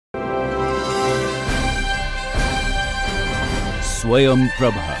Swayam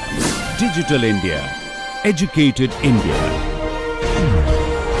Prabha. Digital India. Educated India.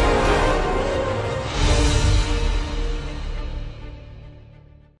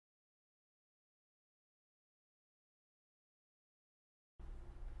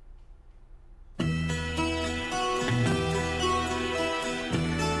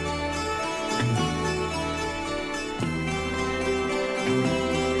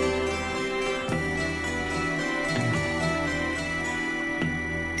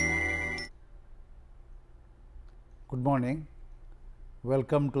 Good morning.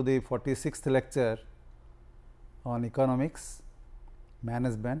 Welcome to the 46th lecture on economics,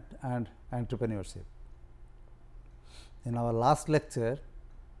 management and entrepreneurship. In our last lecture,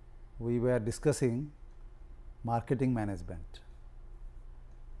 we were discussing marketing management.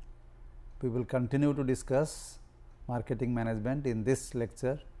 We will continue to discuss marketing management in this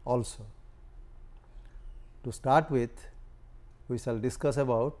lecture also. To start with, we shall discuss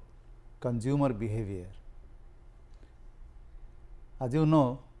about consumer behavior. As you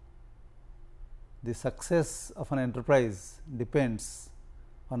know, the success of an enterprise depends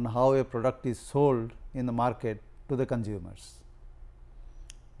on how a product is sold in the market to the consumers.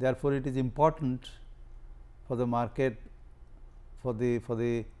 Therefore, it is important for the market, for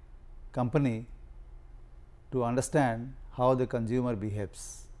the company to understand how the consumer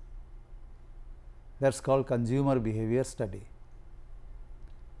behaves. That is called consumer behavior study.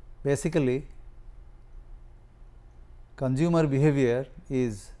 Basically, consumer behavior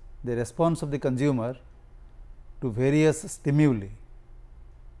is the response of the consumer to various stimuli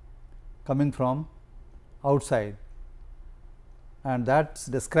coming from outside, and that is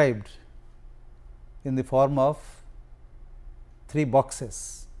described in the form of three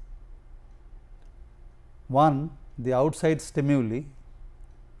boxes. One, the outside stimuli;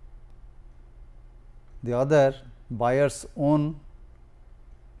 the other, buyer's own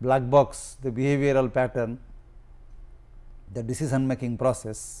black box, the behavioral pattern, the decision making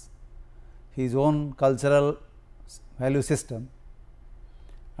process, his own cultural value system,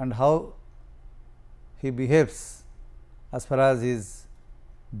 and how he behaves as far as his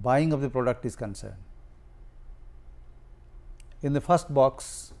buying of the product is concerned. In the first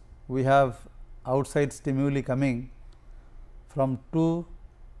box, we have outside stimuli coming from two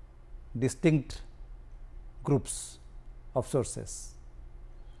distinct groups of sources.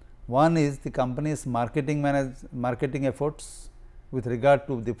 One is the company's marketing efforts with regard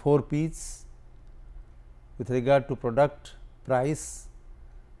to the 4 P's, with regard to product, price,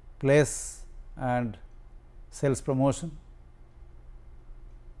 place and sales promotion.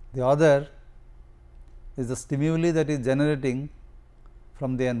 The other is the stimuli that is generating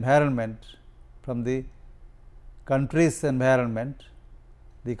from the environment, from the country's environment,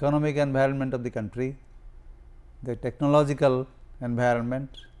 the economic environment of the country, the technological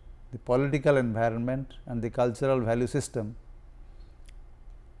environment, the political environment and the cultural value system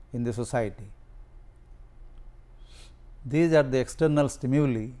in the society. These are the external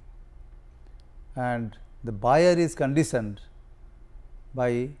stimuli, and the buyer is conditioned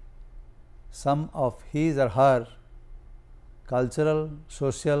by some of his or her cultural,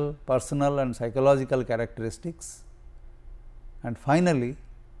 social, personal and psychological characteristics, and finally,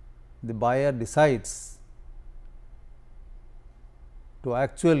 the buyer decides to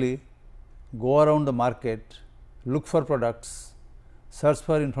actually go around the market, look for products, search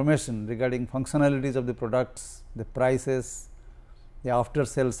for information regarding functionalities of the products, the prices, the after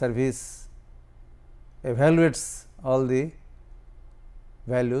sale service, evaluates all the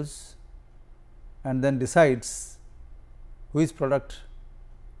values and then decides which product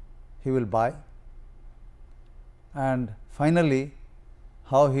he will buy, and finally,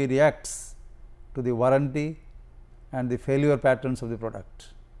 how he reacts to the warranty and the failure patterns of the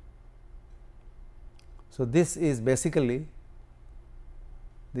product. So, this is basically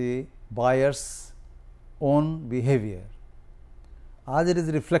the buyer's own behavior. As it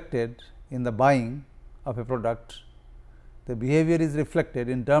is reflected in the buying of a product, the behavior is reflected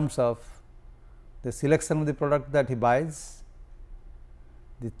in terms of the selection of the product that he buys,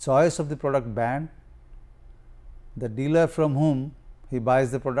 the choice of the product band, the dealer from whom he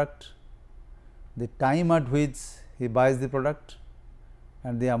buys the product, the time at which he buys the product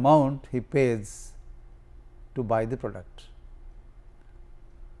and the amount he pays to buy the product.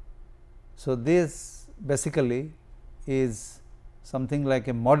 So, this basically is something like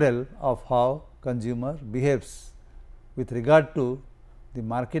a model of how consumer behaves with regard to the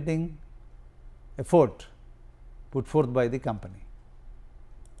marketing effort put forth by the company.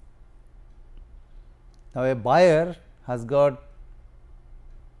 Now, a buyer has got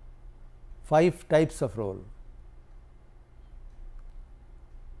 5 types of role.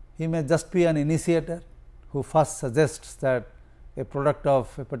 He may just be an initiator who first suggests that a product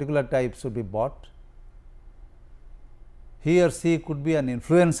of a particular type should be bought. He or she could be an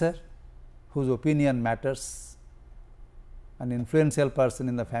influencer whose opinion matters, an influential person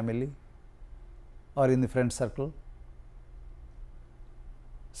in the family or in the friend circle,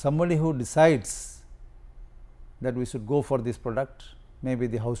 somebody who decides that we should go for this product, maybe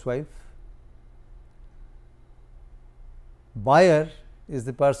the housewife. Buyer is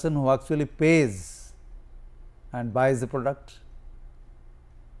the person who actually pays and buys the product,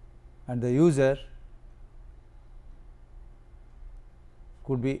 and the user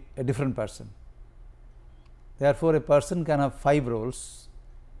could be a different person. Therefore, a person can have 5 roles: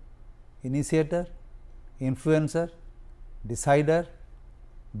 initiator, influencer, decider,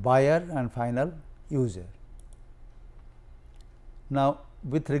 buyer and final user. Now,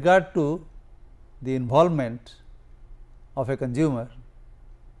 with regard to the involvement of a consumer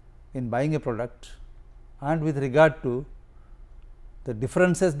in buying a product, and with regard to the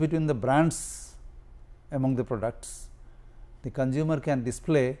differences between the brands among the products, the consumer can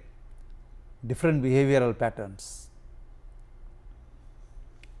display different behavioral patterns.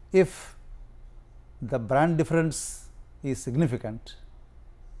 If the brand difference is significant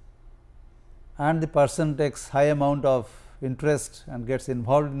and the person takes high amount of interest and gets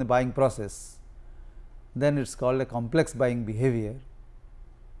involved in the buying process, then it is called a complex buying behavior.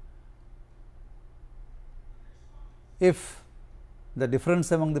 If the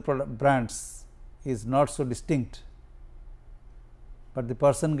difference among the brands is not so distinct, but the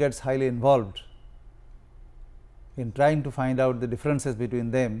person gets highly involved in trying to find out the differences between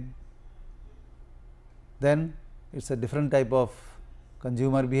them, then it is a different type of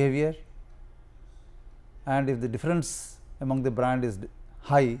consumer behavior. And if the difference among the brand is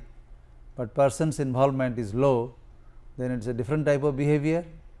high, but person's involvement is low, then it is a different type of behavior.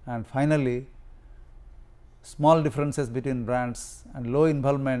 And finally, small differences between brands and low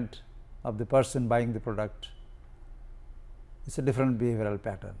involvement of the person buying the product is a different behavioral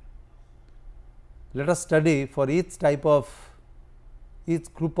pattern. Let us study for each type of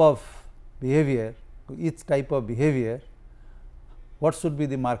group of behavior, each type of behavior, what should be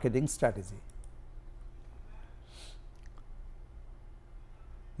the marketing strategy.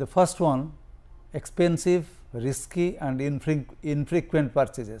 The first one, expensive, risky and infrequent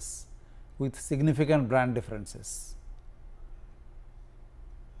purchases with significant brand differences.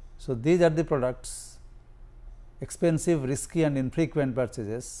 So, these are the products, expensive, risky and infrequent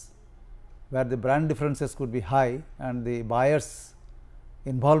purchases, where the brand differences could be high and the buyer's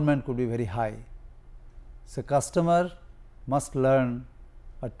involvement could be very high. So, customer must learn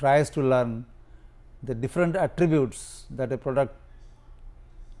or tries to learn the different attributes that a product,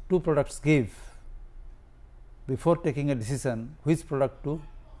 two products give before taking a decision which product to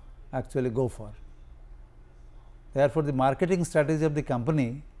actually go for. Therefore, the marketing strategy of the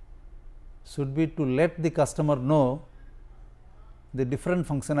company should be to let the customer know the different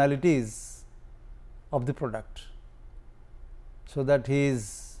functionalities of the product, so that he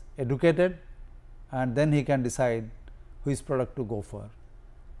is educated and then he can decide which product to go for.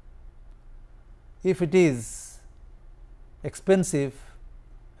 If it is expensive,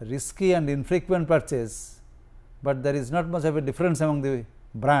 risky and infrequent purchase, but there is not much of a difference among the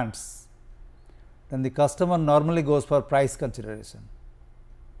brands, then the customer normally goes for price consideration.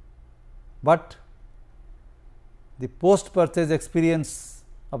 But the post purchase experience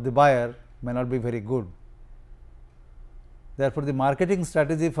of the buyer may not be very good. Therefore, the marketing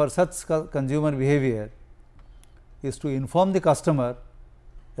strategy for such consumer behavior is to inform the customer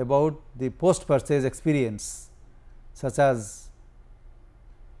about the post purchase experience, such as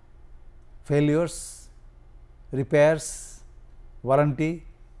failures, repairs, warranty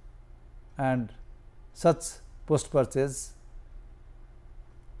and such post purchase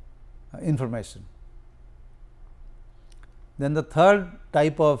information. Then the third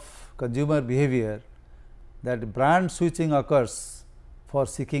type of consumer behavior, that brand switching occurs for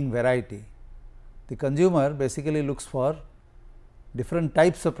seeking variety. The consumer basically looks for different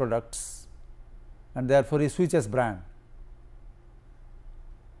types of products and therefore he switches brand.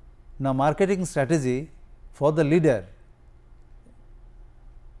 Now, marketing strategy for the leader,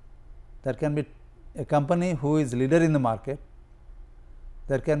 there can be a company who is leader in the market,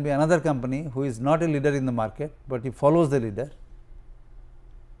 there can be another company who is not a leader in the market, but he follows the leader.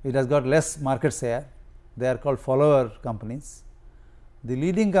 It has got less market share, they are called follower companies. The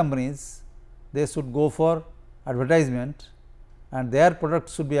leading companies, they should go for advertisement and their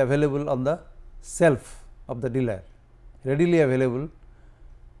products should be available on the shelf of the dealer, readily available,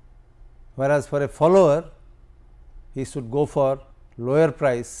 whereas for a follower he should go for lower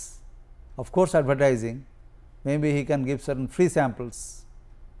price, of course advertising, maybe he can give certain free samples.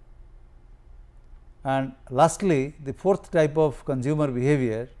 And lastly, the fourth type of consumer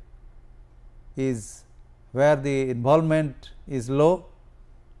behavior is where the involvement is low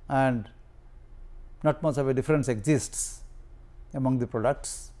and not much of a difference exists among the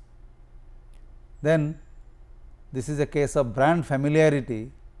products. Then this is a case of brand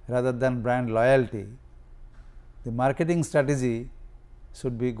familiarity rather than brand loyalty. The marketing strategy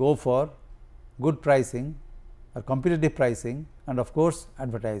should be go for good pricing or competitive pricing and of course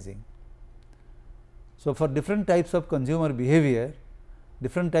advertising. So, for different types of consumer behavior,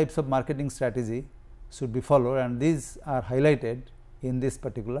 different types of marketing strategy should be followed, and these are highlighted in this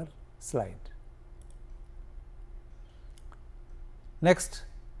particular slide. Next,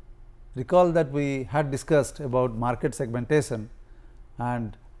 recall that we had discussed about market segmentation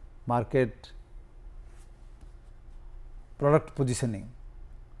and market product positioning.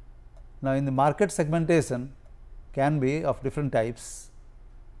 Now, in the market segmentation can be of different types: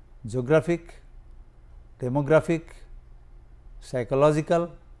 geographic, demographic,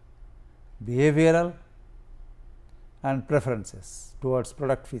 psychological, behavioral and preferences towards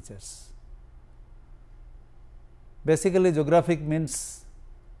product features. Basically, geographic means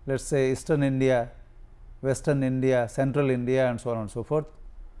let us say Eastern India, Western India, Central India and so on and so forth.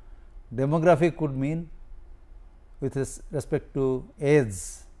 Demographic could mean with respect to age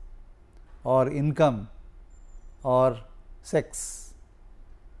or income or sex.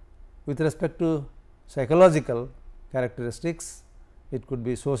 With respect to psychological characteristics, it could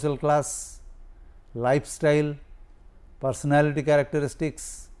be social class, lifestyle, personality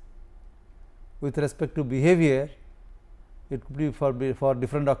characteristics. With respect to behavior, it could be for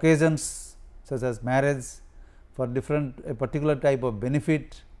different occasions such as marriage, for a particular type of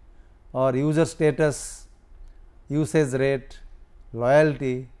benefit or user status, usage rate,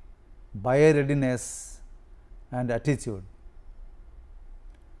 loyalty, buyer readiness and attitude.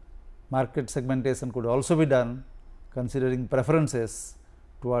 Market segmentation could also be done considering preferences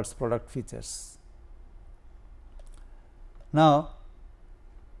towards product features. Now,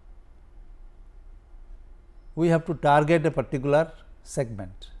 we have to target a particular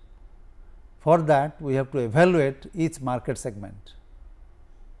segment. For that, we have to evaluate each market segment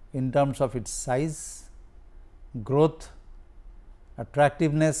in terms of its size, growth,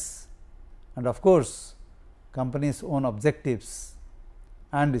 attractiveness and of course, company's own objectives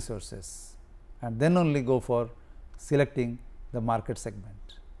and resources, and then only go for selecting the market segment.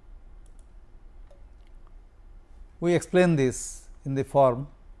 We explain this in the form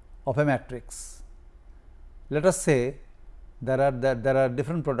of a matrix. Let us say there are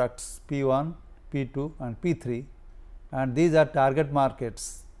different products P1, P2 and P3, and these are target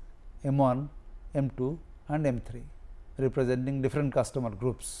markets M1, M2 and M3, representing different customer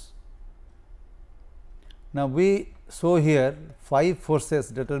groups. Now, we show here 5 forces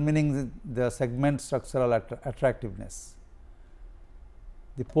determining the segment structural attractiveness,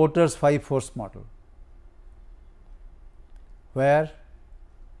 the Porter's 5 force model, where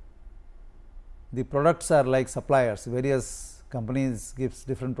the products are like suppliers, various companies gives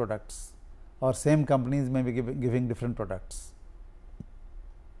different products or same companies may be giving different products.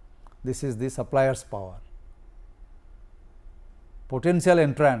 This is the supplier's power. Potential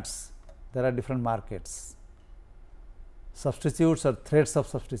entrants, there are different markets. Substitutes or threats of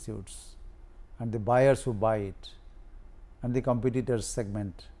substitutes and the buyers who buy it and the competitors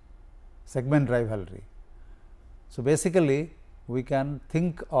segment rivalry. So, basically we can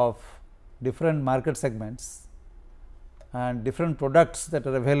think of different market segments and different products that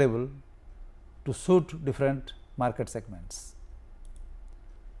are available to suit different market segments.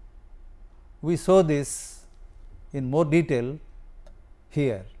 We saw this in more detail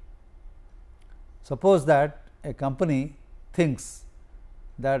here. Suppose that a company thinks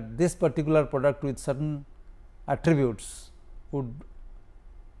that this particular product with certain attributes would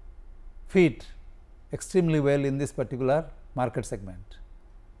fit extremely well in this particular market segment.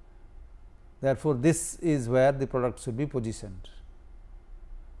 Therefore, this is where the product should be positioned.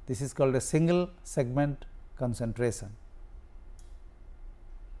 This is called a single segment concentration.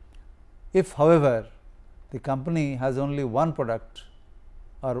 If however, the company has only one product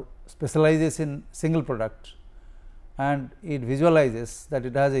or specializes in single product and it visualizes that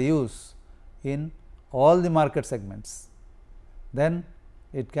it has a use in all the market segments, then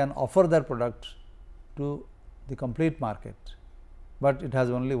it can offer that product to the complete market, but it has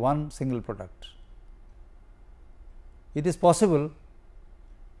only one single product. It is possible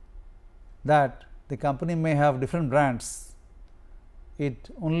that the company may have different brands, it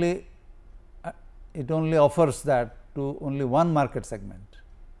only offers that to only one market segment,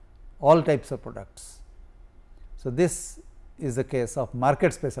 all types of products. So, this is the case of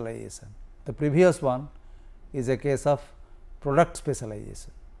market specialization. The previous one is a case of product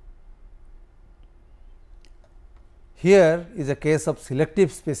specialization. Here is a case of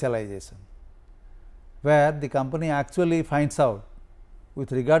selective specialization, where the company actually finds out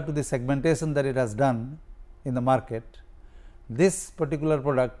with regard to the segmentation that it has done in the market, this particular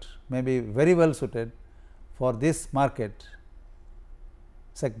product may be very well suited for this market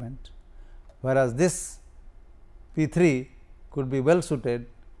segment, whereas this P3 could be well suited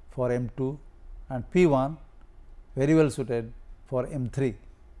for M2 and P1 very well suited for M3.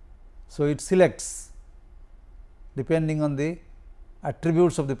 So, it selects depending on the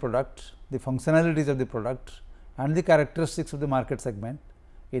attributes of the product, the functionalities of the product and the characteristics of the market segment,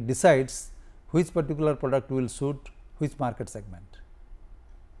 it decides which particular product will suit which market segment.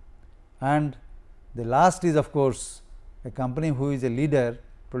 And the last is of course, a company who is a leader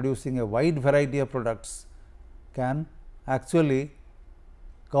producing a wide variety of products can actually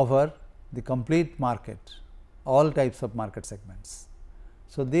cover the complete market, all types of market segments.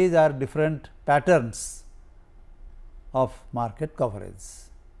 So, these are different patterns of market coverage.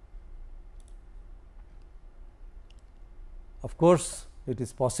 Of course, it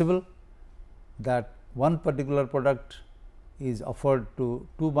is possible that one particular product is offered to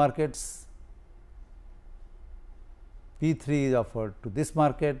two markets, P3 is offered to this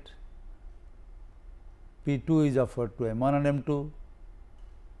market, P2 is offered to M1 and M2,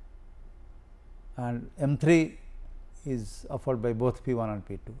 and M3 is offered by both P1 and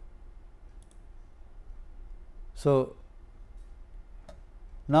P2. So,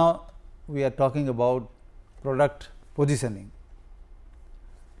 now we are talking about product positioning.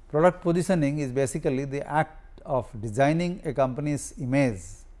 Product positioning is basically the act of designing a company's image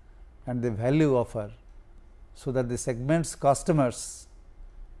and the value offer, so that the segment's customers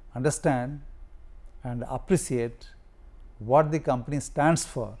understand and appreciate what the company stands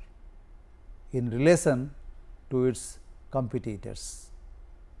for in relation to its competitors.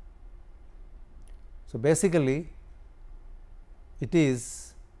 So, basically it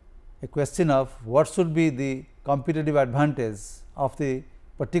is a question of what should be the competitive advantage of the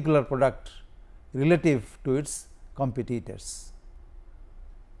particular product relative to its competitors.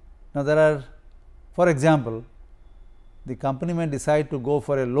 Now, there are, for example, the company may decide to go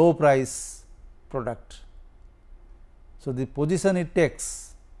for a low price product. So, the position it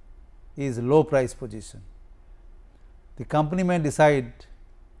takes is low price position. The company may decide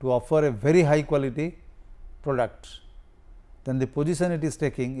to offer a very high quality product, then the position it is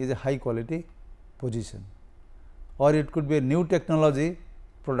taking is a high quality position, or it could be a new technology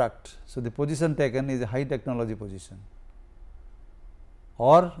product. So, the position taken is a high technology position,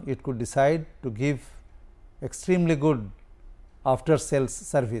 or it could decide to give extremely good after sales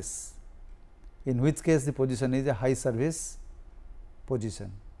service, in which case the position is a high service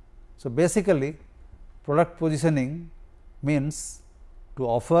position. So, basically product positioning means to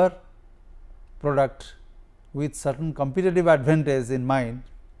offer product with certain competitive advantage in mind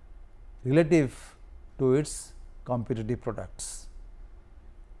relative to its competitive products.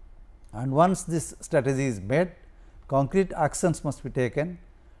 And once this strategy is made, concrete actions must be taken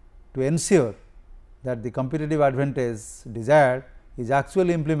to ensure that the competitive advantage desired is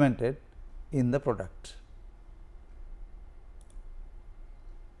actually implemented in the product.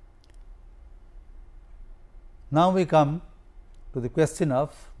 Now, we come to the question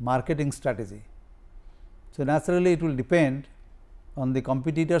of marketing strategy. So, naturally it will depend on the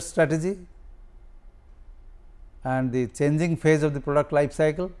competitor's strategy and the changing phase of the product life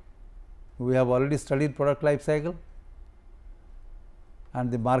cycle. We have already studied product life cycle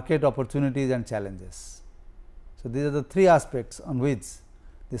and the market opportunities and challenges. So, these are the three aspects on which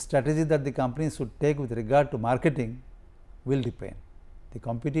the strategy that the company should take with regard to marketing will depend: the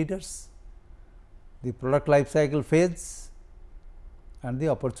competitors, the product life cycle phase and the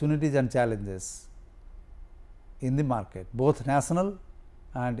opportunities and challenges in the market, both national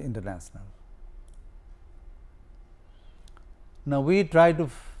and international. Now, we try to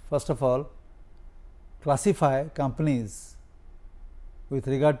first of all classify companies with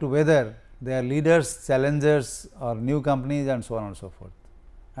regard to whether they are leaders, challengers or new companies and so on and so forth.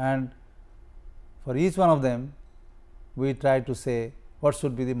 And for each one of them we try to say what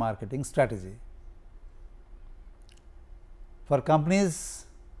should be the marketing strategy. For companies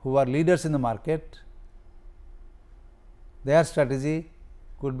who are leaders in the market, their strategy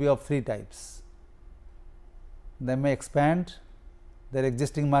could be of three types. They may expand their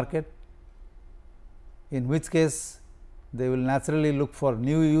existing market, in which case they will naturally look for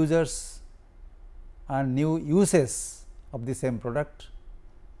new users and new uses of the same product.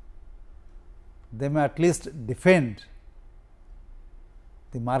 They may at least defend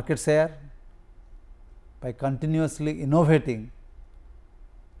the market share by continuously innovating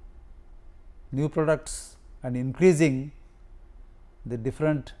new products and increasing the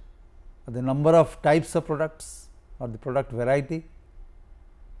number of types of products or the product variety,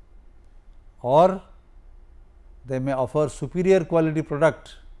 or they may offer superior quality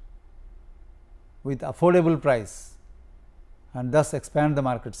product with affordable price and thus expand the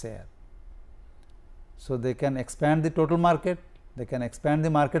market share. So, they can expand the total market, they can expand the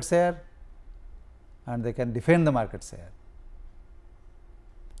market share, and they can defend the market share.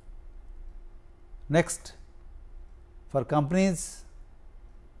 Next, for companies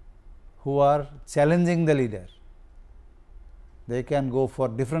who are challenging the leader, they can go for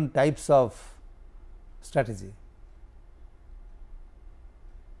different types of strategy.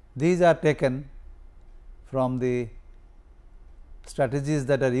 These are taken from the strategies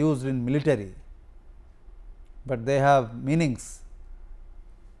that are used in military, but they have meanings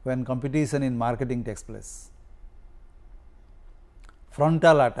when competition in marketing takes place.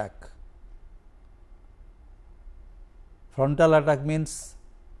 Frontal attack. Frontal attack means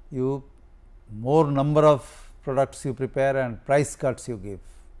more number of products you prepare and price cuts you give.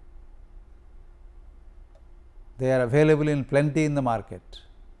 They are available in plenty in the market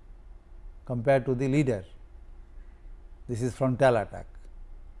compared to the leader. This is frontal attack.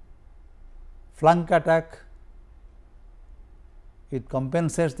 Flank attack, it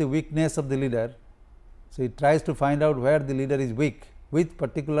compensates the weakness of the leader. So, it tries to find out where the leader is weak, which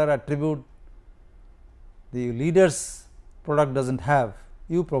particular attribute the leader's product does not have,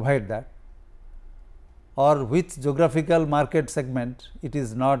 you provide that, or which geographical market segment it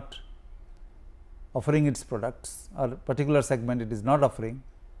is not offering its products, or particular segment it is not offering,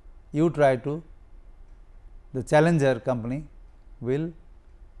 you try to, the challenger company will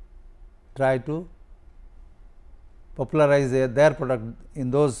try to popularize their product in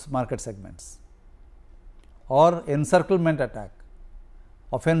those market segments. Or encirclement attack,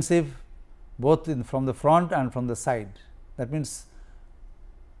 offensive both from the front and from the side. That means,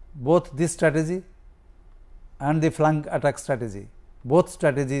 both this strategy and the flank attack strategy, both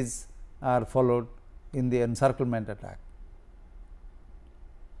strategies are followed in the encirclement attack.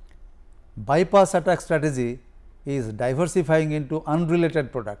 Bypass attack strategy is diversifying into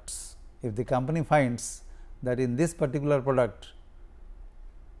unrelated products. If the company finds that in this particular product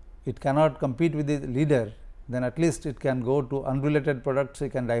it cannot compete with the leader, then at least it can go to unrelated products, so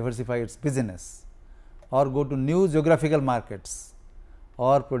it can diversify its business, or go to new geographical markets,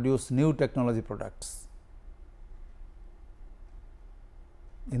 or produce new technology products.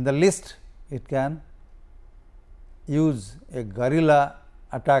 In the list, it can use a guerrilla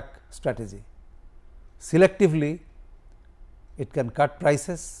attack strategy. Selectively, it can cut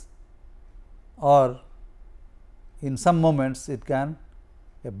prices, or in some moments it can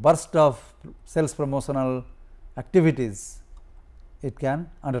a burst of sales promotional activities it can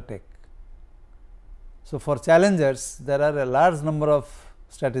undertake. So, for challengers there are a large number of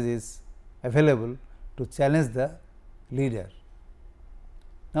strategies available to challenge the leader.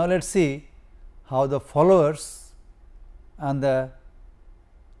 Now, let us see how the followers and the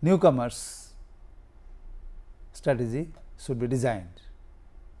newcomers strategy should be designed.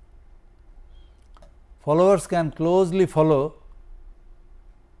 Followers can closely follow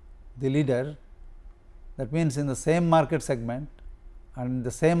the leader, that means in the same market segment and in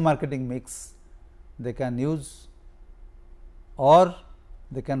the same marketing mix they can use, or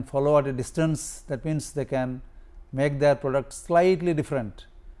they can follow at a distance, that means they can make their products slightly different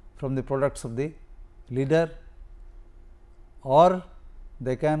from the products of the leader, or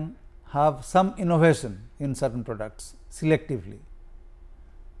they can have some innovation in certain products selectively.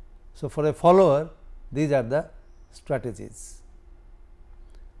 So, for a follower these are the strategies.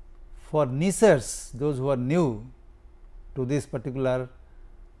 For nichers, those who are new to this particular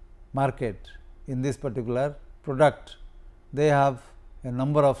market in this particular product, they have a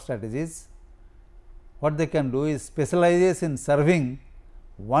number of strategies. What they can do is specialize in serving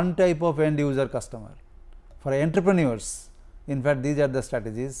one type of end user customer. For entrepreneurs, in fact, these are the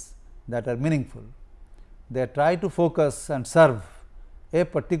strategies that are meaningful. They try to focus and serve a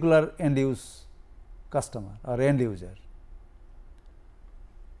particular end use customer or end user.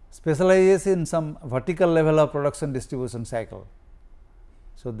 Specializes in some vertical level of production distribution cycle.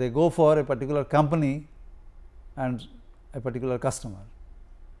 So, they go for a particular company and a particular customer.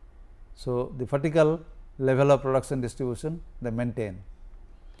 So, the vertical level of production distribution they maintain.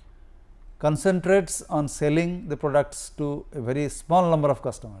 Concentrates on selling the products to a very small number of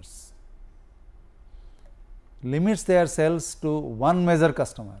customers. limits their sales to one major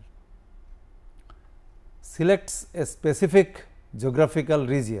customer, selects a specific geographical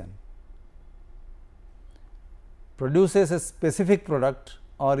region, produces a specific product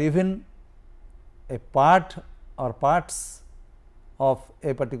or even a part or parts of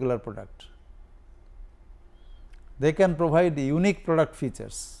a particular product. They can provide unique product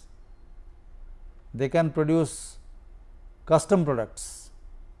features, they can produce custom products,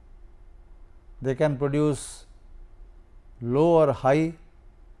 they can produce low or high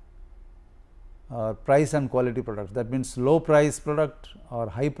price and quality products. That means low price product or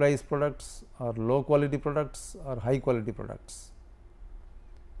high price products or low quality products or high quality products.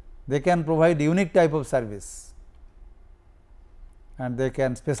 They can provide unique type of service and they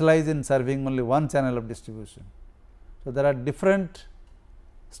can specialize in serving only one channel of distribution. So, there are different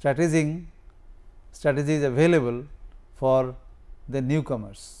strategies available for the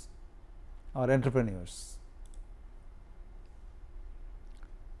newcomers or entrepreneurs.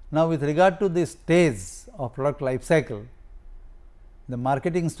 Now, with regard to the stage of product life cycle, the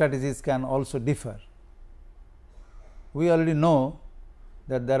marketing strategies can also differ. We already know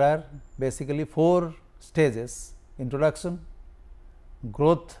that there are basically 4 stages: introduction,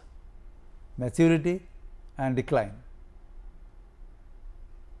 growth, maturity and decline.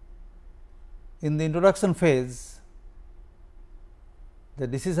 In the introduction phase, the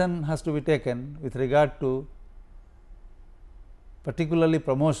decision has to be taken with regard to particularly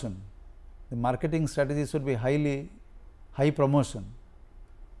promotion. The marketing strategy should be high promotion.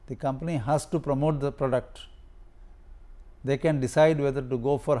 The company has to promote the product. They can decide whether to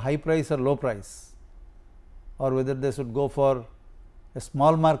go for high price or low price, or whether they should go for a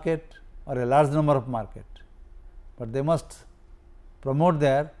small market or a large number of market, but they must promote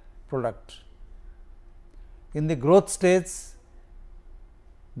their product. In the growth stage,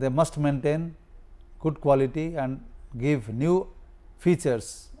 they must maintain good quality and give new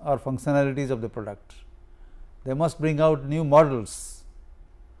features or functionalities of the product. They must bring out new models,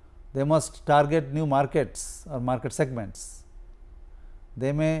 they must target new markets or market segments.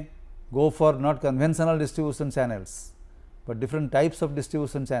 They may go for not conventional distribution channels, but different types of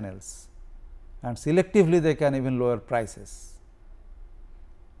distribution channels, and selectively they can even lower prices.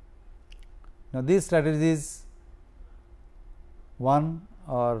 Now, these strategies, one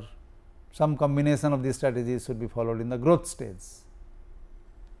or some combination of these strategies should be followed in the growth stage.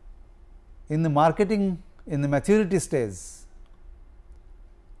 In the maturity stage,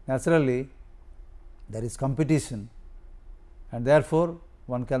 naturally there is competition, and therefore,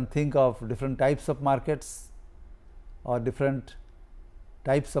 one can think of different types of markets or different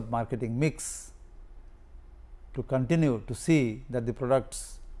types of marketing mix to continue to see that the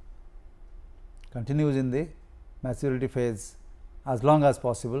products continues in the maturity phase as long as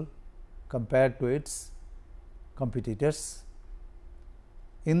possible compared to its competitors.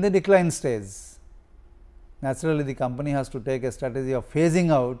 In the decline stage, naturally the company has to take a strategy of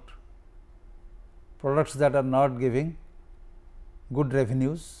phasing out products that are not giving good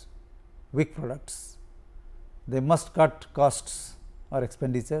revenues, weak products. They must cut costs or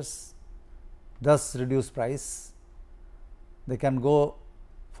expenditures, thus reduce price. They can go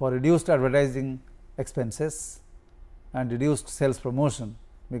for reduced advertising expenses and reduced sales promotion,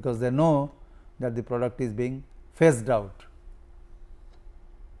 because they know that the product is being phased out.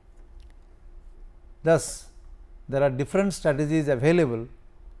 Thus, there are different strategies available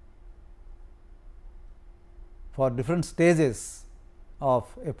for different stages of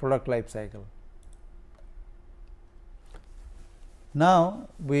a product life cycle. Now,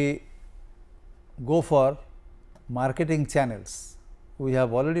 we go for marketing channels. We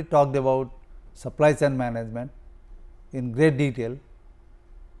have already talked about supply chain management in great detail,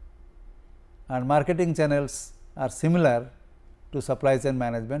 and marketing channels are similar to supply chain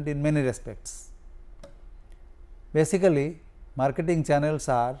management in many respects. Basically, marketing channels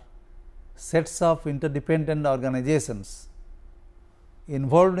are sets of interdependent organizations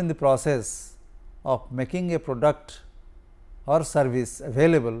involved in the process of making a product or service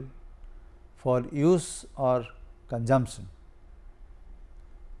available for use or consumption,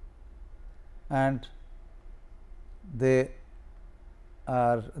 and they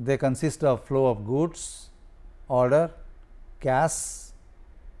consist of flow of goods, order, cash,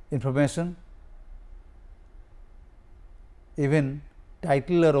 information, even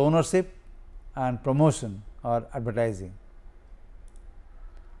title or ownership, and promotion or advertising.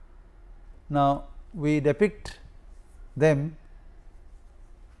 Now, we depict them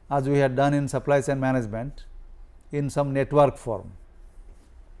as we had done in supply chain management in some network form.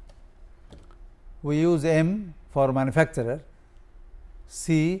 We use M for manufacturer,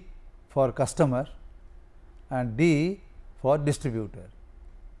 C for customer, and D for distributor.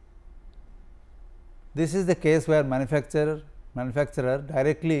 This is the case where manufacturer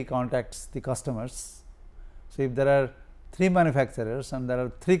directly contacts the customers. So, if there are 3 manufacturers and there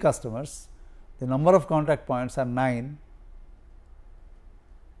are 3 customers, the number of contact points are 9,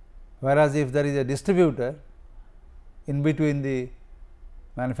 whereas if there is a distributor in between the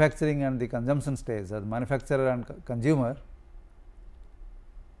manufacturing and the consumption stage, or manufacturer and consumer,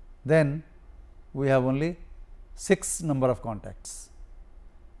 then we have only 6 number of contacts.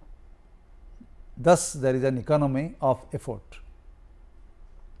 Thus, there is an economy of effort.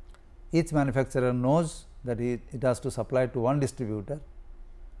 Each manufacturer knows that it has to supply to one distributor.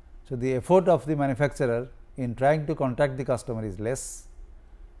 So, the effort of the manufacturer in trying to contact the customer is less.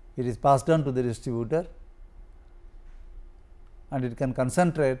 It is passed on to the distributor, and it can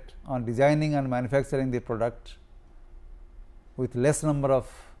concentrate on designing and manufacturing the product with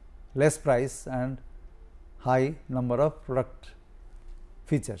less price and high number of product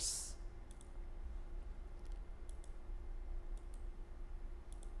features.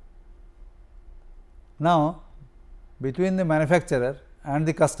 Now, between the manufacturer and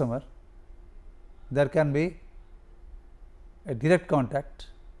the customer, there can be a direct contact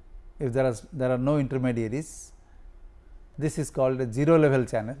if there are no intermediaries. This is called a 0 level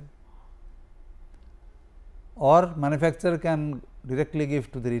channel, or manufacturer can directly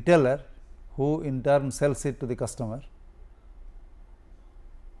give to the retailer, who in turn sells it to the customer.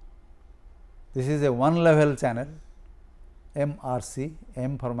 This is a 1 level channel, MRC,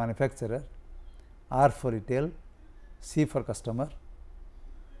 M for manufacturer, R for retail, C for customer,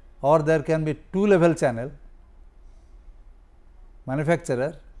 or there can be 2 level channel,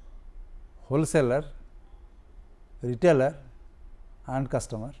 manufacturer, wholesaler, retailer and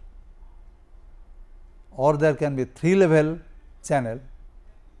customer, or there can be 3 level channel,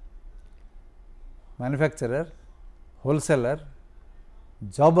 manufacturer, wholesaler,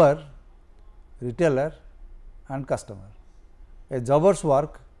 jobber, retailer and customer. A jobber's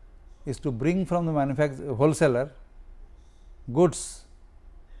work is to bring from the wholesaler goods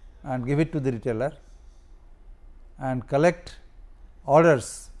and give it to the retailer, and collect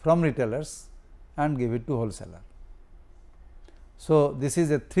orders from retailers and give it to wholesaler. So, this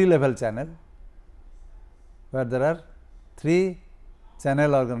is a 3 level channel, where there are 3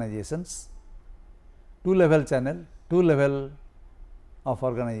 channel organizations, 2 level channel, 2 level of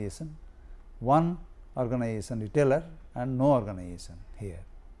organization, 1 organization retailer and no organization here.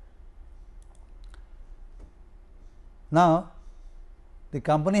 Now, the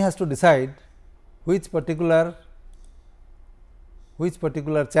company has to decide which particular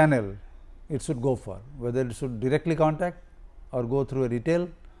channel it should go for, whether it should directly contact or go through a retail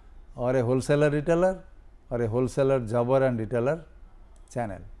or a wholesaler retailer or a wholesaler jobber and retailer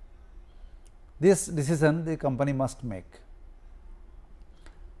channel. This decision the company must make.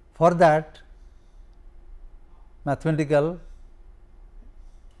 For that, mathematical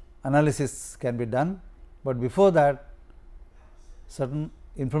analysis can be done, but before that certain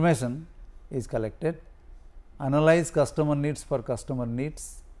information is collected. Analyze customer needs for customer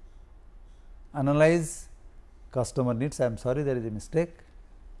needs, analyze customer needs, I am sorry, there is a mistake,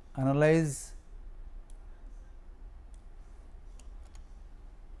 analyze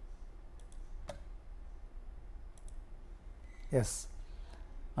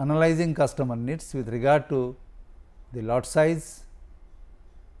analyzing customer needs with regard to the lot size,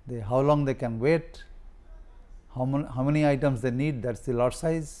 how long they can wait, how many items they need, that is the lot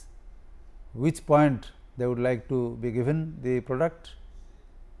size, which point they would like to be given the product,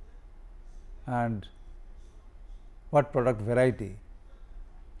 and what product variety.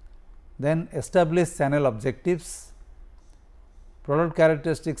 Then establish channel objectives. Product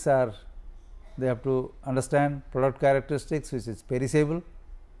characteristics are, they have to understand product characteristics which is perishable,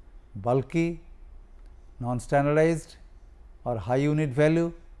 bulky, non-standardized or high unit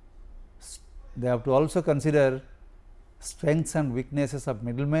value. They have to also consider strengths and weaknesses of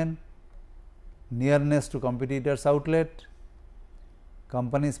middlemen, nearness to competitors' outlet,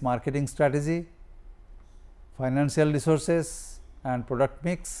 company's marketing strategy, financial resources and product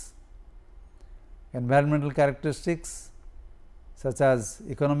mix, environmental characteristics such as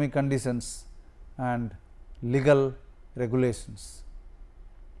economic conditions and legal regulations.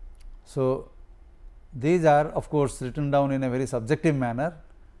 So, these are of course written down in a very subjective manner,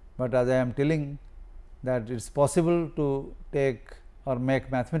 but as I am telling that it is possible to take or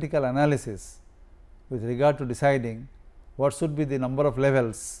make mathematical analysis with regard to deciding what should be the number of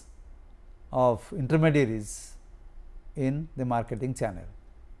levels of intermediaries in the marketing channel.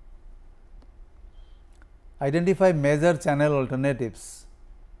 Identify major channel alternatives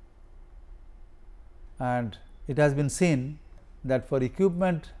and it has been seen that for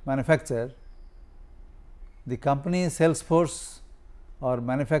equipment manufacture, the company sales force or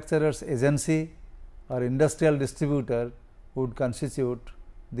manufacturer's agency or industrial distributor would constitute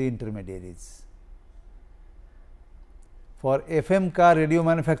the intermediaries. For FM car radio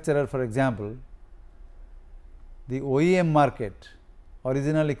manufacturer, for example, the OEM market,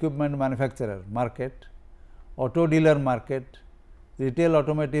 original equipment manufacturer market, auto dealer market, retail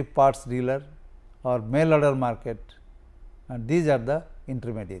automotive parts dealer or mail order market, and these are the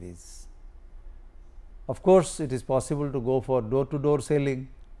intermediaries. Of course, it is possible to go for door to door selling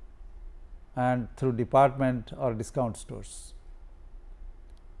and through department or discount stores.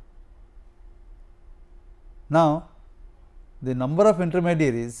 Now, the number of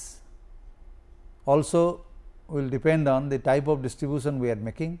intermediaries also will depend on the type of distribution we are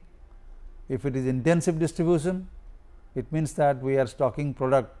making. If it is intensive distribution, it means that we are stocking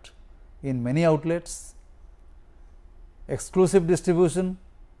product in many outlets. Exclusive distribution,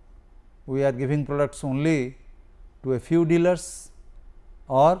 we are giving products only to a few dealers,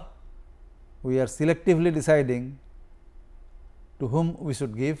 or we are selectively deciding to whom we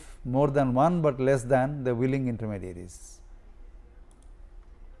should give more than one, but less than the willing intermediaries.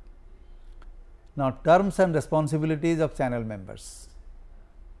 Now, terms and responsibilities of channel members.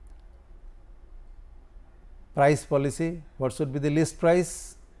 Price policy, what should be the list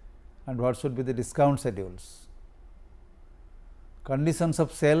price and what should be the discount schedules. Conditions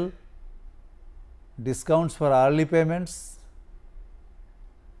of sale, discounts for early payments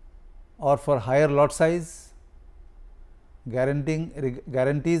or for higher lot size,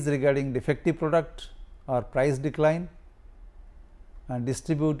 guarantees regarding defective product or price decline, and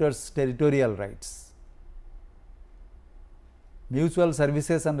distributors' territorial rights. Mutual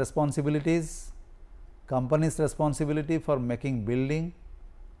services and responsibilities, company's responsibility for making building,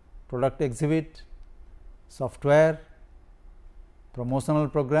 product exhibit, software, promotional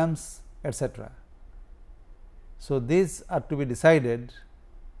programs, etc. So, these are to be decided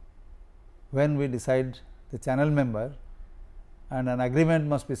when we decide the channel member, and an agreement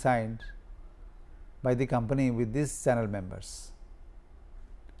must be signed by the company with these channel members.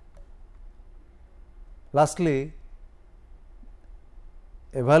 Lastly,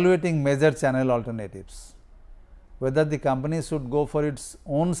 evaluating major channel alternatives, whether the company should go for its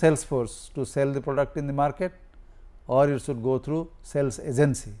own sales force to sell the product in the market, or it should go through sales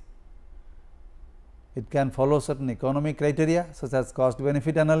agency. It can follow certain economic criteria such as cost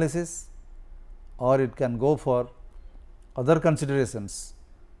benefit analysis, or it can go for other considerations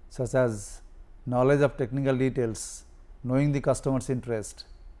such as knowledge of technical details, knowing the customer's interest,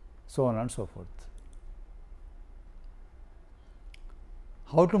 so on and so forth.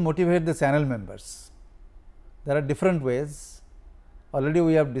 How to motivate the channel members? There are different ways. Already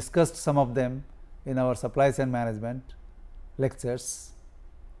we have discussed some of them in our supply chain management lectures.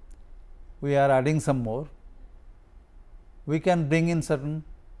 We are adding some more. We can bring in certain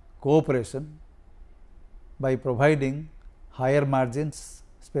cooperation by providing higher margins,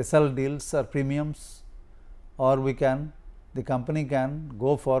 special deals or premiums, or the company can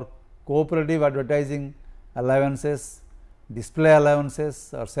go for cooperative advertising allowances, display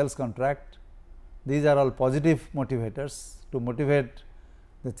allowances or sales contract. These are all positive motivators to motivate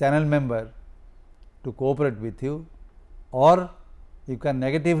the channel member to cooperate with you, or you can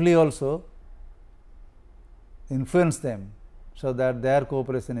negatively also influence them so that their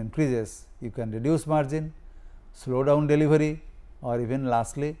cooperation increases. You can reduce margin, slow down delivery, or even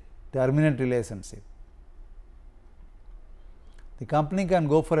lastly terminate relationship. The company can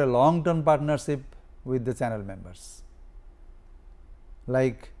go for a long term partnership with the channel members.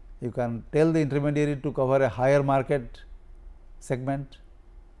 Like you can tell the intermediary to cover a higher market segment,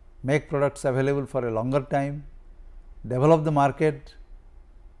 make products available for a longer time, develop the market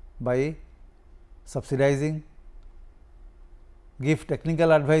by subsidizing, give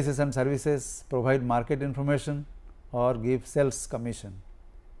technical advices and services, provide market information, or give sales commission.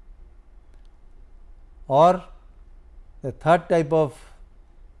 Or the third type of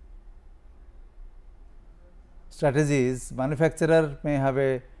strategy is manufacturer may have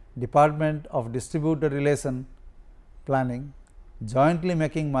a department of distributor relation planning, jointly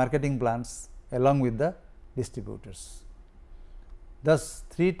making marketing plans along with the distributors. Thus,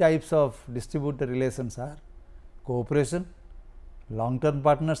 three types of distributor relations are cooperation, long term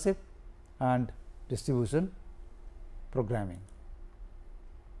partnership, and distribution programming.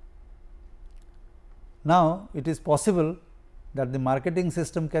 Now, it is possible that the marketing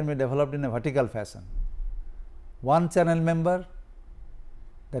system can be developed in a vertical fashion. One channel member,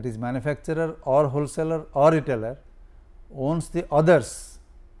 that is manufacturer or wholesaler or retailer, owns the others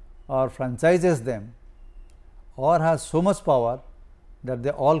or franchises them or has so much power that they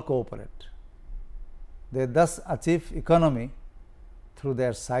all cooperate. They thus achieve economy through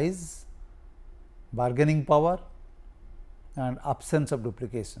their size, bargaining power and absence of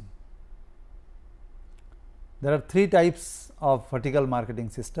duplication. There are three types of vertical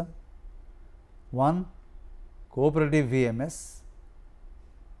marketing system. One, cooperative VMS,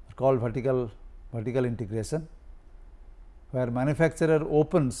 called vertical integration, where manufacturer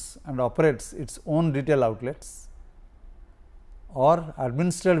opens and operates its own retail outlets, or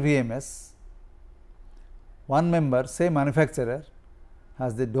administered VMS. One member, say manufacturer,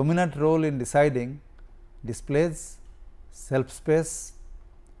 has the dominant role in deciding displays, shelf space,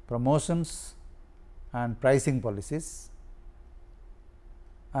 promotions and pricing policies,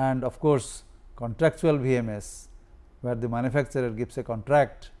 and of course, contractual VMS, where the manufacturer gives a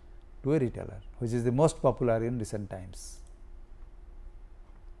contract to a retailer, which is the most popular in recent times.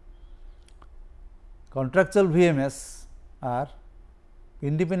 Contractual VMS are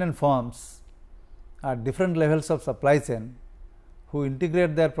independent firms at different levels of supply chain who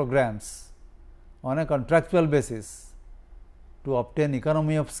integrate their programs on a contractual basis to obtain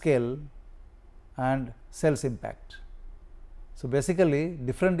economy of scale and sales impact. So, basically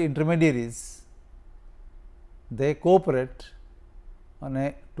different intermediaries, they cooperate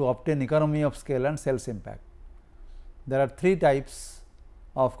to obtain economy of scale and sales impact. There are three types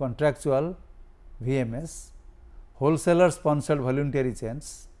of contractual VMS: wholesaler sponsored voluntary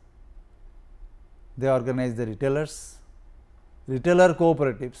chains, they organize the retailers; retailer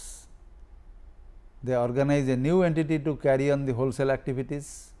cooperatives, they organize a new entity to carry on the wholesale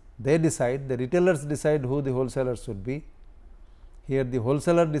activities. They decide, the retailers decide who the wholesalers should be. Here the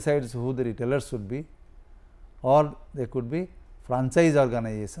wholesaler decides who the retailers should be, or they could be franchise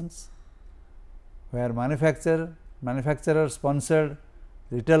organizations, where manufacturer sponsored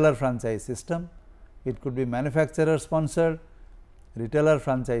retailer franchise system. It could be manufacturer sponsored retailer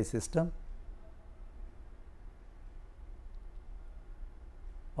franchise system,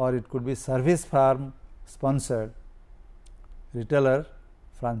 or it could be service firm sponsored retailer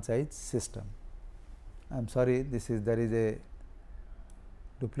franchise system. I am sorry, there is a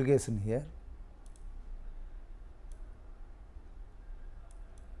duplication here.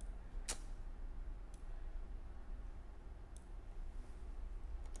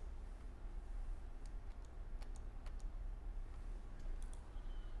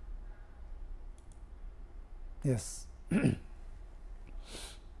 Yes. It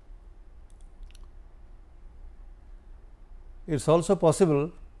is also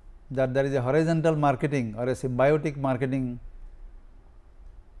possible that there is a horizontal marketing or a symbiotic marketing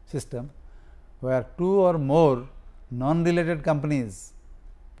system, where two or more non-related companies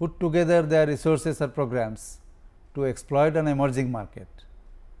put together their resources or programs to exploit an emerging market.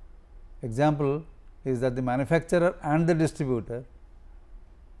 Example is that the manufacturer and the distributor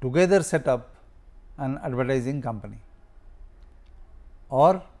together set up an advertising company,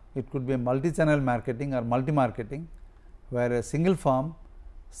 or it could be a multi-channel marketing or multi-marketing, where a single firm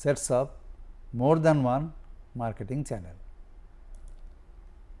sets up more than one marketing channel.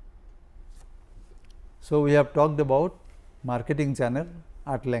 So, we have talked about marketing channel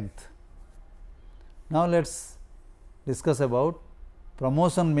at length. Now, let us discuss about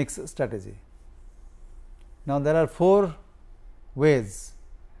promotion mix strategy. Now, there are four ways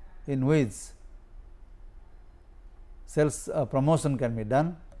in which sales promotion can be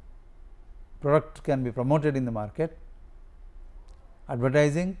done. Product can be promoted in the market: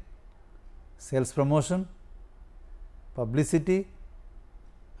 advertising, sales promotion, publicity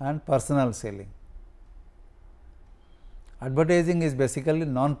and personal selling. Advertising is basically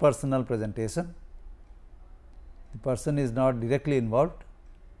non-personal presentation. The person is not directly involved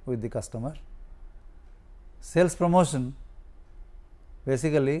with the customer. Sales promotion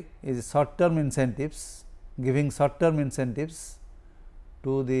basically is short-term incentives, giving short-term incentives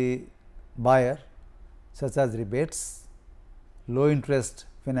to the buyer, such as rebates, low interest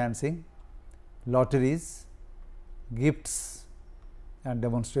financing, lotteries, gifts and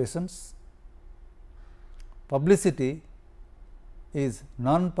demonstrations. Publicity is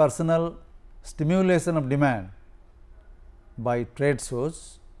non-personal stimulation of demand by trade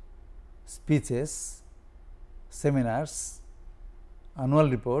shows, speeches, seminars, annual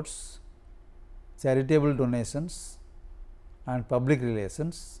reports, charitable donations and public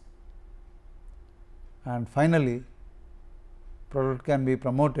relations. And finally, product can be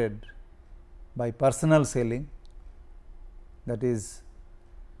promoted by personal selling, that is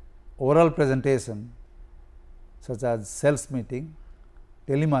oral presentation such as sales meeting,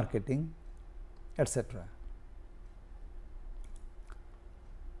 telemarketing, etc.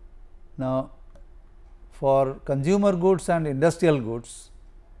 for consumer goods and industrial goods,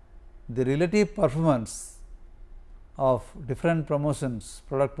 the relative performance of different promotions,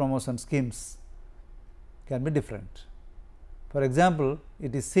 product promotion schemes can be different. For example,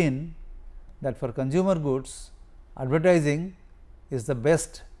 it is seen that for consumer goods, advertising is the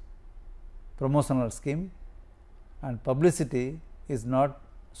best promotional scheme and publicity is not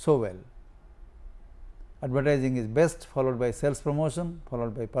so well. Advertising is best, followed by sales promotion,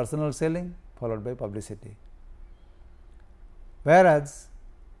 followed by personal selling, followed by publicity. Whereas,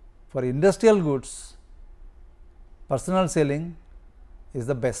 for industrial goods, personal selling is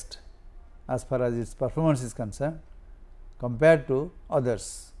the best as far as its performance is concerned compared to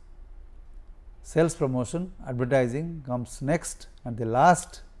others. Sales promotion, advertising comes next, and the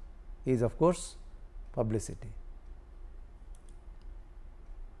last is of course publicity.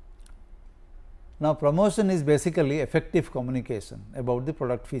 Now, promotion is basically effective communication about the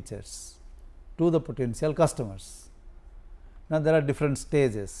product features to the potential customers. Now, there are different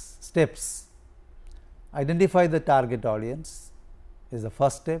steps. Identify the target audience is the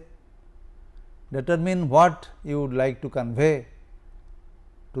first step. Determine what you would like to convey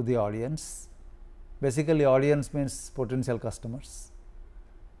to the audience. Basically, audience means potential customers.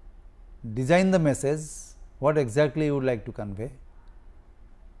 Design the message, what exactly you would like to convey.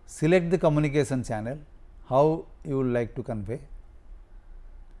 Select the communication channel, how you would like to convey.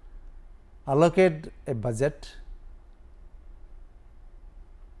 Allocate a budget.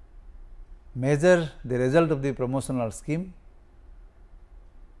 Measure the result of the promotional scheme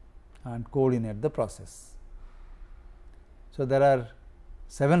and coordinate the process. So, there are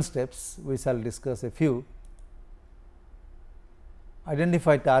 7 steps, we shall discuss a few.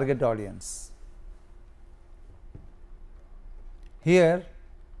 Identify target audience. Here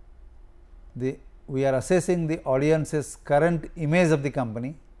we are assessing the audience's current image of the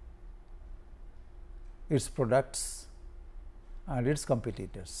company, its products and its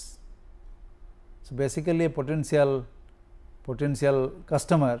competitors. So, basically a potential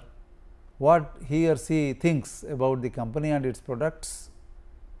customer, what he or she thinks about the company and its products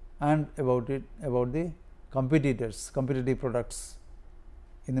and about the competitive products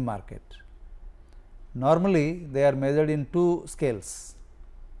in the market. Normally, they are measured in 2 scales: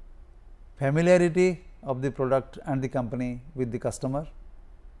 familiarity of the product and the company with the customer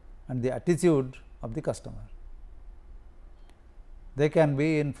and the attitude of the customer. They can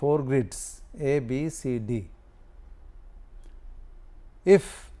be in 4 grids A, B, C, D.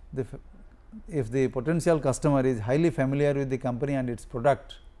 If the potential customer is highly familiar with the company and its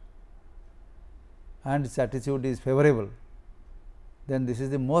product and its attitude is favorable, then this is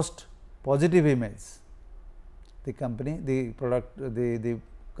the most positive image the company, the product, the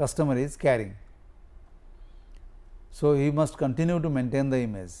customer is carrying. So, he must continue to maintain the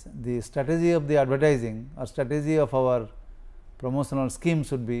image. The strategy of the advertising or strategy of our promotional scheme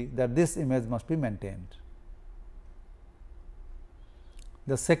should be that this image must be maintained.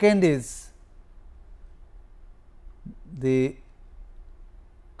 The second is the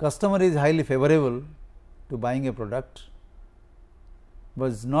customer is highly favorable to buying a product, but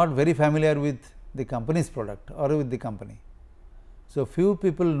is not very familiar with the company's product or with the company. So, few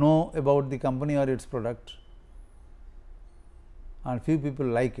people know about the company or its product and few people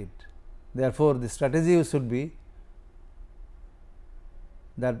like it. Therefore, the strategy should be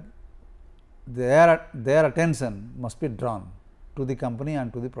that their attention must be drawn to the company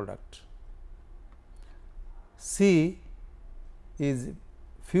and to the product. C is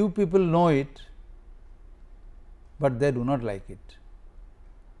few people know it, but they do not like it.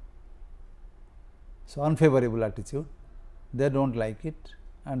 So, unfavorable attitude, they do not like it,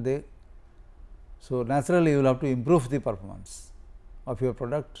 and so naturally you will have to improve the performance of your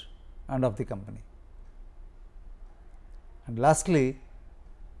product and of the company. And lastly,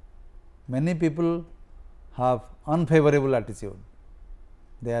 many people have unfavorable attitude.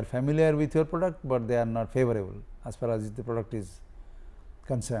 They are familiar with your product, but they are not favorable as far as the product is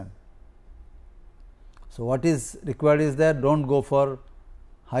concerned. So, what is required is that do not go for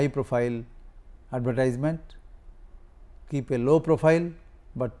high profile advertisement, keep a low profile,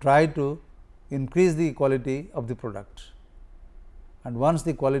 but try to increase the quality of the product, and once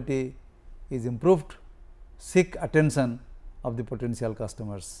the quality is improved, seek attention of the potential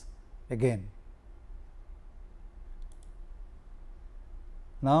customers again.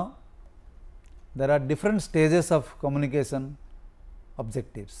 Now, there are different stages of communication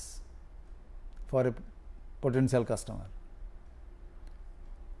objectives for a potential customer.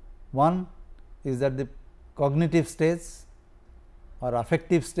 One is that the cognitive stage or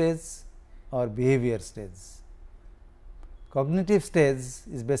affective stage or behavior stage. Cognitive stage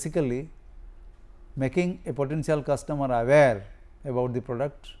is basically making a potential customer aware about the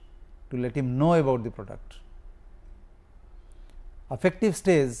product, to let him know about the product. Affective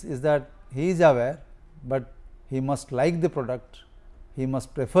stage is that he is aware, but he must like the product, he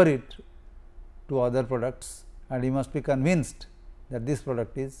must prefer it to other products, and he must be convinced that this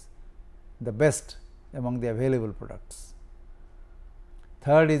product is the best among the available products.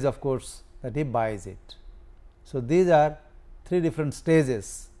 Third is of course that he buys it. So, these are three different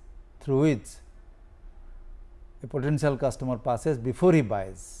stages through which a potential customer passes before he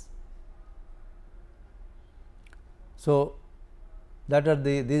buys. So,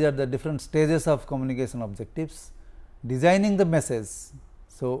 these are the different stages of communication objectives. Designing the message.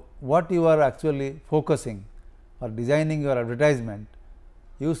 So, what you are actually focusing or designing your advertisement,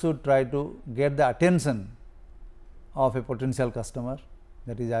 you should try to get the attention of a potential customer,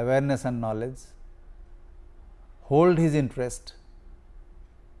 that is awareness and knowledge, hold his interest,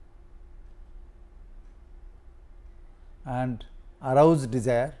 and arouse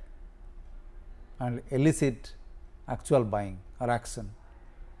desire and elicit actual buying or action.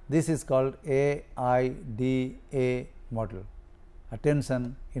 This is called AIDA model: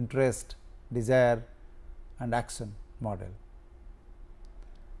 attention, interest, desire and action model.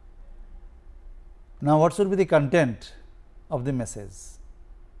 Now, what should be the content of the message?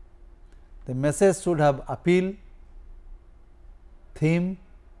 The message should have appeal, theme,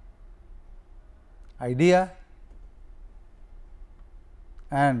 idea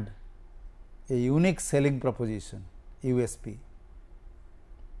and a unique selling proposition, USP.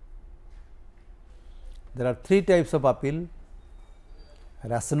 There are three types of appeal: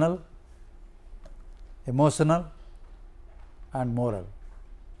 rational, emotional and moral.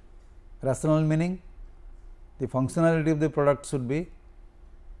 Rational meaning the functionality of the product should be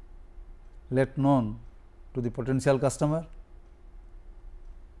let known to the potential customer.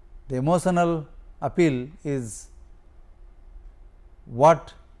 The emotional appeal is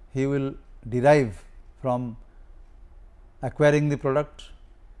what he will derive from acquiring the product: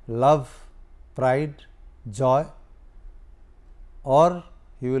 love, pride, joy, or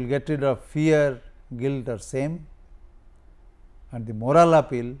he will get rid of fear, guilt or shame. And the moral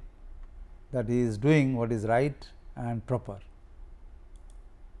appeal, that he is doing what is right and proper.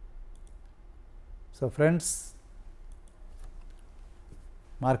 So, friends,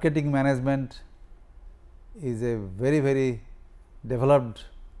 marketing management is a very developed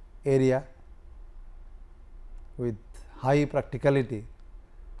area with high practicality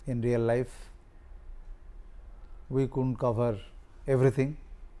in real life. We couldn't cover everything.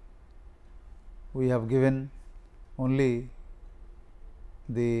 We have given only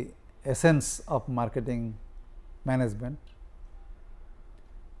the essence of marketing management,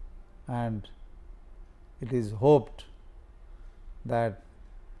 and it is hoped that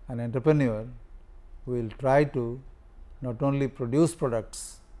an entrepreneur will try to not only produce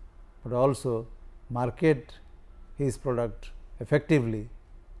products, but also market his product effectively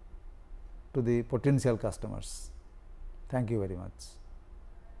to the potential customers. Thank you very much.